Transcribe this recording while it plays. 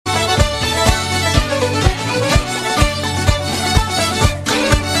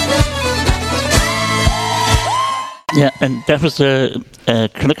Yeah, and that was the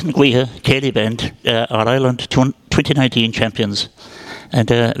Clonacnaguia Céilí Band, our Ireland 2019 champions. And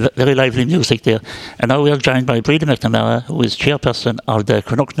very lively music there. And now we are joined by Breda McNamara, who is chairperson of the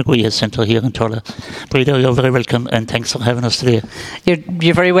Clonacnaguia Centre here in Tulla. Breda, you're very welcome, and thanks for having us today.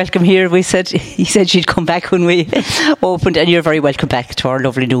 You're very welcome here. He said she'd come back when we opened, and you're very welcome back to our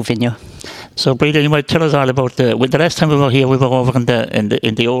lovely new venue. So, Breda, you might tell us all about the last time we were here. We were over in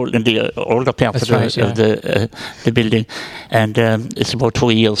the older part of the building, and it's about 2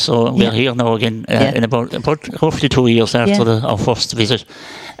 years. So we're here now again in about roughly 2 years after our first visit.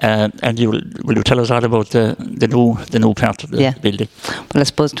 And will you tell us all about the new part of the building? Well, I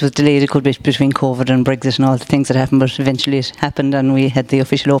suppose it was delayed a good bit between COVID and Brexit and all the things that happened, but eventually it happened, and we had the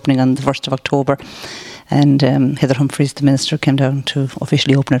official opening on the 1st of October. And Heather Humphreys, the minister, came down to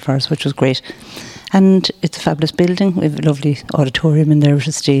officially open it for us, which was great. And it's a fabulous building. We have a lovely auditorium in there with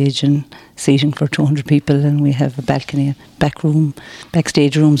a stage and seating for 200 people, and we have a balcony, a back room,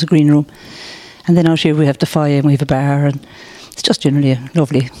 backstage rooms, a green room. And then out here we have the foyer and we have a bar, and it's just generally a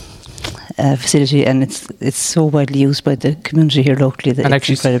lovely facility, and it's so widely used by the community here locally that it's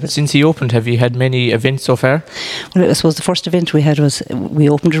incredible. Since he opened, have you had many events so far? Well, I suppose the first event we had was we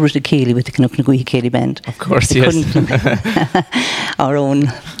opened it with the Céilí, with the Clonacnaguia Céilí Band. Of course, yes. Our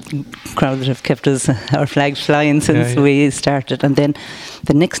own crowd that have kept our flags flying since we started. And then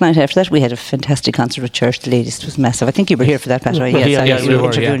the next night after that we had a fantastic concert with Church the Ladies. It was massive. I think you were here for that, Pat, right? Yes, we were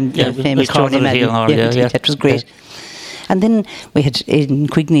interviewing the famous Tony Madden. That was great. And then we had Aidan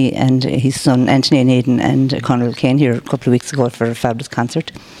Quigney and his son Anthony and Aidan and Conal Kane here a couple of weeks ago for a fabulous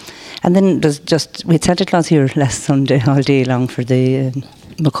concert. And then we had Santa Claus here last Sunday all day long for the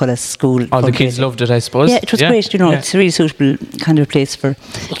McCullough School. All the kids loved it, I suppose. Yeah, it was great. It's a really suitable kind of place for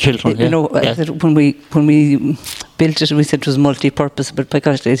children. When we built it, we said it was multi-purpose, but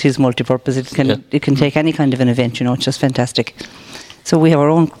because it is multi-purpose, it can take any kind of an event. It's just fantastic. So we have our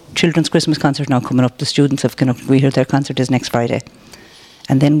own children's Christmas concert now coming up. The students have we hear their concert is next Friday.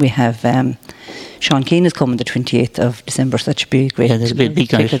 And then we have Sean Keane is coming the 28th of December, so that should be great. Yeah, there's a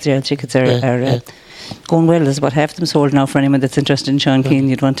big night. Tickets are going well. There's about half of them sold now for anyone that's interested in Sean Keane.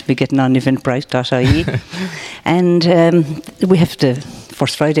 You'd want to be getting on eventbrite.ie. And we have the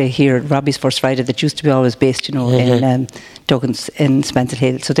First Friday here, Robbie's First Friday, that used to be always based, in Duggan's in Spansel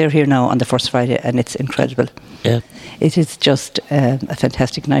Hill. So they're here now on the First Friday, and it's incredible. Yeah. It is just a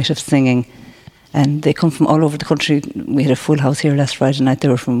fantastic night of singing. And they come from all over the country. We had a full house here last Friday night. They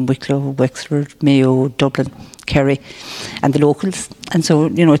were from Wicklow, Wexford, Mayo, Dublin, Kerry, and the locals. And so,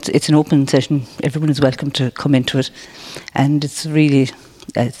 it's an open session. Everyone is welcome to come into it. And it's really,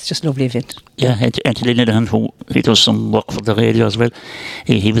 it's just a lovely event. Yeah, and Linehan, he does some work for the radio as well.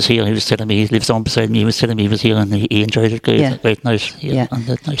 He was here. He was telling me, he lives on beside me. He was telling me he was here and he enjoyed it. Great night. On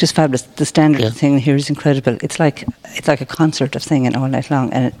that night. Just fabulous. The standard thing here is incredible. It's like a concert of singing all night long,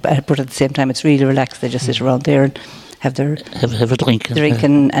 but at the same time, it's really relaxed. They just sit around there and have a drink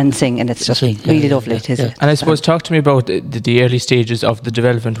and sing, and it's just really lovely. It is. And I suppose talk to me about the early stages of the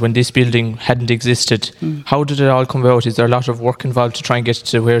development when this building hadn't existed. How did it all come about? Is there a lot of work involved to try and get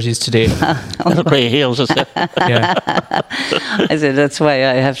to where it is today? Grey hairs, I said that's why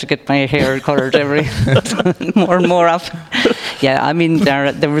I have to get my hair coloured every more and more often. Yeah, I mean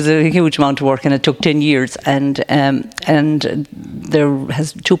there was a huge amount of work, and it took 10 years, and there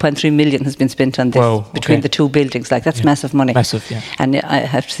has 2.3 million has been spent on this between the two buildings. That's massive money. Massive, yeah. And I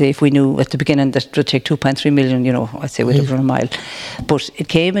have to say, if we knew at the beginning that it would take 2.3 million, I'd say we'd have run a mile. But it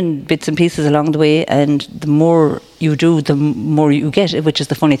came in bits and pieces along the way, and the more you do, the more you get, which is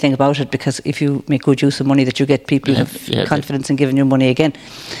the funny thing about it, because if you make good use of money that you get, people have confidence in giving you money again.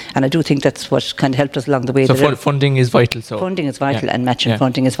 And I do think that's what kind of helped us along the way. So funding is vital. Funding is vital, and matching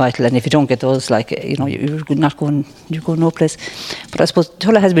funding is vital. And if you don't get those, you're going no place. But I suppose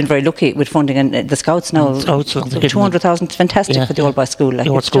Tulla has been very lucky with funding, and the Scouts now, 200,000 is fantastic for the Old Boys School.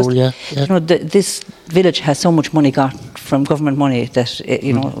 This village has so much money got from government money that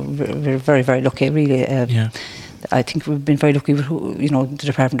we're very, very lucky. Really, I think we've been very lucky with the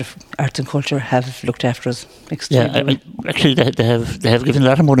Department of Arts and Culture have looked after us extremely well. Actually they have given a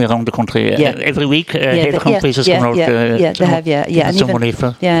lot of money around the country. Every week Heather Humphreys has come out and some money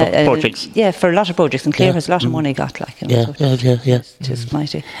for projects. For a lot of projects, and Clare has a lot of money got It's just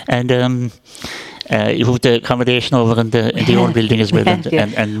mighty. And you have the accommodation over in the old building as well,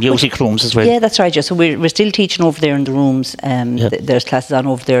 and music rooms as well. Yeah, that's right. So we're still teaching over there in the rooms. There's classes on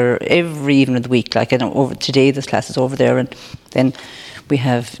over there every evening of the week. Over today, there's classes over there, and then we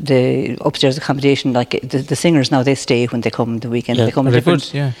have the upstairs accommodation. The singers now, they stay when they come the weekend. They come in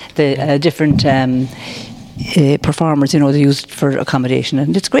different performers, they use it for accommodation,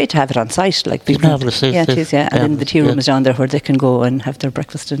 and it's great to have it on site. Like people, marvellous, yeah, it is, yeah. And then the tea room is down there where they can go and have their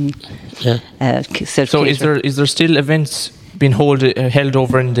breakfast and So is there still events being held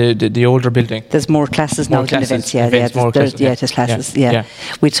over in the older building? There's more classes now than events. There's classes. Yeah.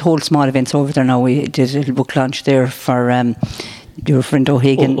 We hold small events over there now. We did a little book launch there for your friend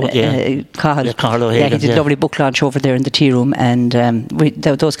O'Hagan, Cahill. Carl O'Hagan. Yeah, he did a lovely book launch over there in the tea room, and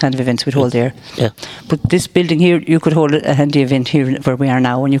those kind of events we'd hold there. Yeah. But this building here, you could hold a handy event here where we are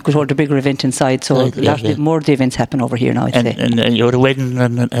now, and you could hold a bigger event inside. So more of the events happen over here now, I'd say. And you had a wedding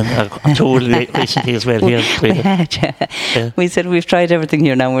and a tour recently as well here. We had, yeah. We said we've tried everything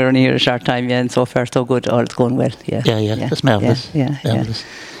here now. We're only here a short time, and so far so good. All it's going well. Yeah. That's marvellous. Marvellous.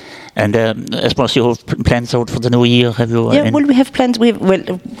 And I suppose you have plans out for the new year, have you? Yeah, well, we have plans.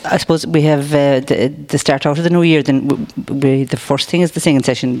 I suppose we have the start out of the new year. Then the first thing is the singing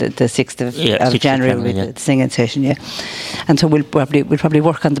session, the 6th of January, the singing session. Yeah, and so we'll probably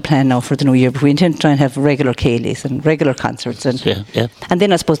work on the plan now for the new year. But we intend to try and have regular Céilís and regular concerts, and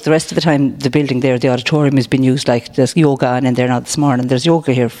then I suppose the rest of the time the building there, the auditorium, has been used. Like there's yoga on in there now this morning. There's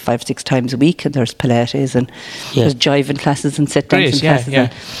yoga here 5-6 times a week, and there's Pilates and there's jiving classes and set dancing classes. And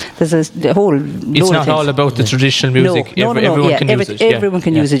there's a whole. It's not all about the traditional music. No. Everyone can use it. Everyone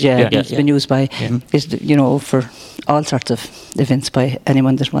can use it. Yeah, it's been used by, for all sorts of events by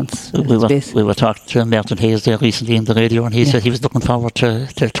anyone that wants. We were talking to Martin Hayes there recently in the radio, and he said he was looking forward to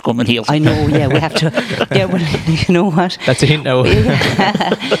coming here. I know. Yeah, we have to. Yeah, well, you know what? That's a hint now.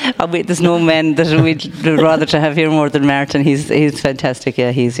 There's no man that we'd rather to have here more than Martin. He's fantastic.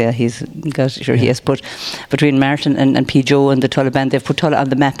 Yeah, he has put between Martin and P. Joe and the Tulla band. They've put Tulla on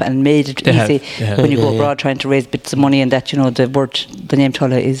the map and made it easy when you go abroad trying to raise bits of money, and that the name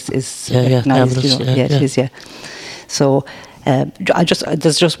Tulla is recognized. It is. Yeah. So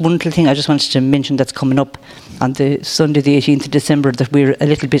there's just one little thing I just wanted to mention that's coming up on the Sunday the 18th of December that we're a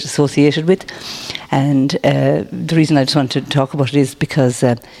little bit associated with, and the reason I just wanted to talk about it is because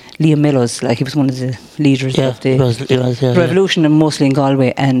Liam Mellows, he was one of the leaders of the revolution, and mostly in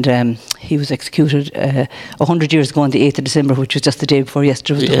Galway, and he was executed 100 years ago on the 8th of December, which was just the day before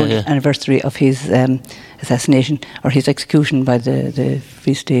yesterday, was the 100th anniversary of his assassination, or his execution by the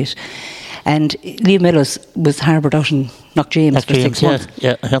Free State. And Liam Mellows was harboured out in Knockjames for 6 months.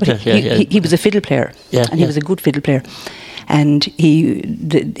 He was a fiddle player, and he was a good fiddle player. And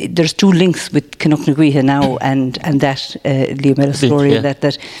there's two links with Canuck-na-Gaoithe now, and that Liam Mellows story,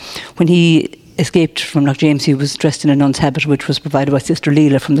 that when he escaped from Knockjames, he was dressed in a nun's habit, which was provided by Sister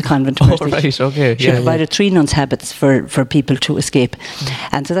Leela from the convent of Mercy. Right, okay. She provided 3 nuns' habits for people to escape.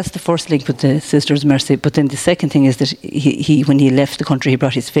 And so that's the first link with the Sisters of Mercy. But then the second thing is that he when he left the country, he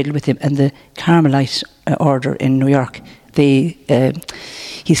brought his fiddle with him, and the Carmelite order in New York, he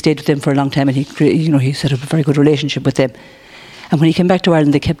stayed with them for a long time, and he set up a very good relationship with them. And when he came back to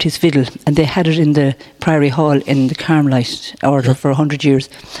Ireland, they kept his fiddle, and they had it in the Priory Hall in the Carmelite order for 100 years.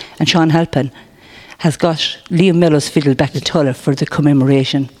 And Sean Halpin has got Liam Mellows' fiddle back to Tulla for the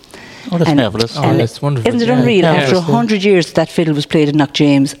commemoration. Oh, that's marvellous. Oh, that's wonderful. Isn't it unreal? After 100 years, that fiddle was played in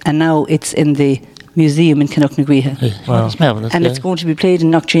Knockjames, and now it's in the museum in Canuck-na-Gaoithe. Wow. That's marvellous. And it's going to be played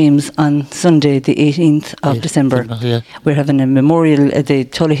in Knockjames on Sunday, the 18th of December. We're having a memorial at the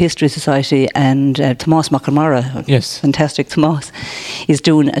Tulla History Society, and Tomás McNamara, fantastic Tomás, is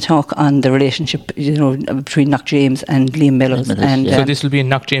doing a talk on the relationship, between Knockjames and Liam Mellows. And so this will be in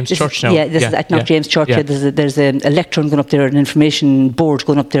Knockjames Church now. Yeah, this is at Knockjames Church. Yeah. There's a lectern going up there, an information board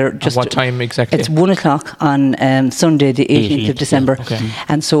going up there. At what time exactly? It's 1:00 on Sunday, the 18th of December. Okay.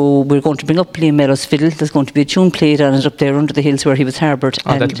 And so we're going to bring up Liam Mellows' fiddle. There's going to be a tune played on it up there under the hills where he was harboured.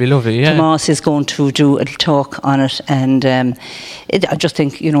 Oh, that'll be lovely, yeah. Tomás is going to do a little talk on it, and I just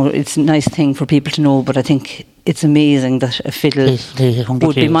think, it's a nice thing for people to know, but I think it's amazing that a fiddle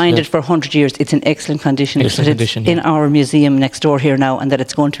would be minded for 100 years. It's in excellent condition. It's in our museum next door here now, and that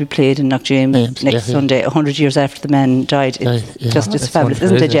it's going to be played in Knockjames next Sunday, 100 years after the man died. It's just fabulous,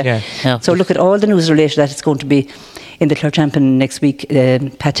 isn't it? Yeah. So look at all the news related to that. It's going to be in the Clarechampan next week.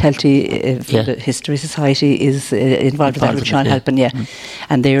 Pat Helty from the History Society is involved with that, with Sean Halpin,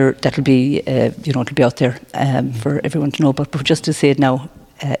 and that'll be it'll be out there for everyone to know about. But just to say it now,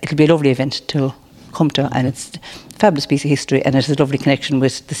 it'll be a lovely event to come to, and it's a fabulous piece of history, and it has a lovely connection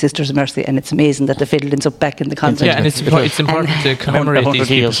with the Sisters of Mercy, and it's amazing that the fiddle ends up back in the convent. Yeah, and it's important to commemorate these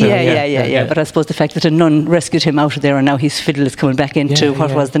people. Yeah. But I suppose the fact that a nun rescued him out of there, and now his fiddle is coming back into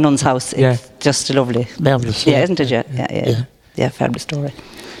what was the nun's house, it's just a lovely. Marvellous. Yeah, isn't it? Yeah, fabulous story.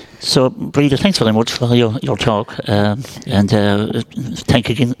 So, Breda, thanks very much for your talk, and thanks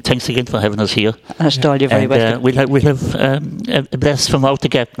again for having us here. You're very welcome. We'll have a blast from Out the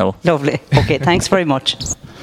Gap now. Lovely. Okay, thanks very much.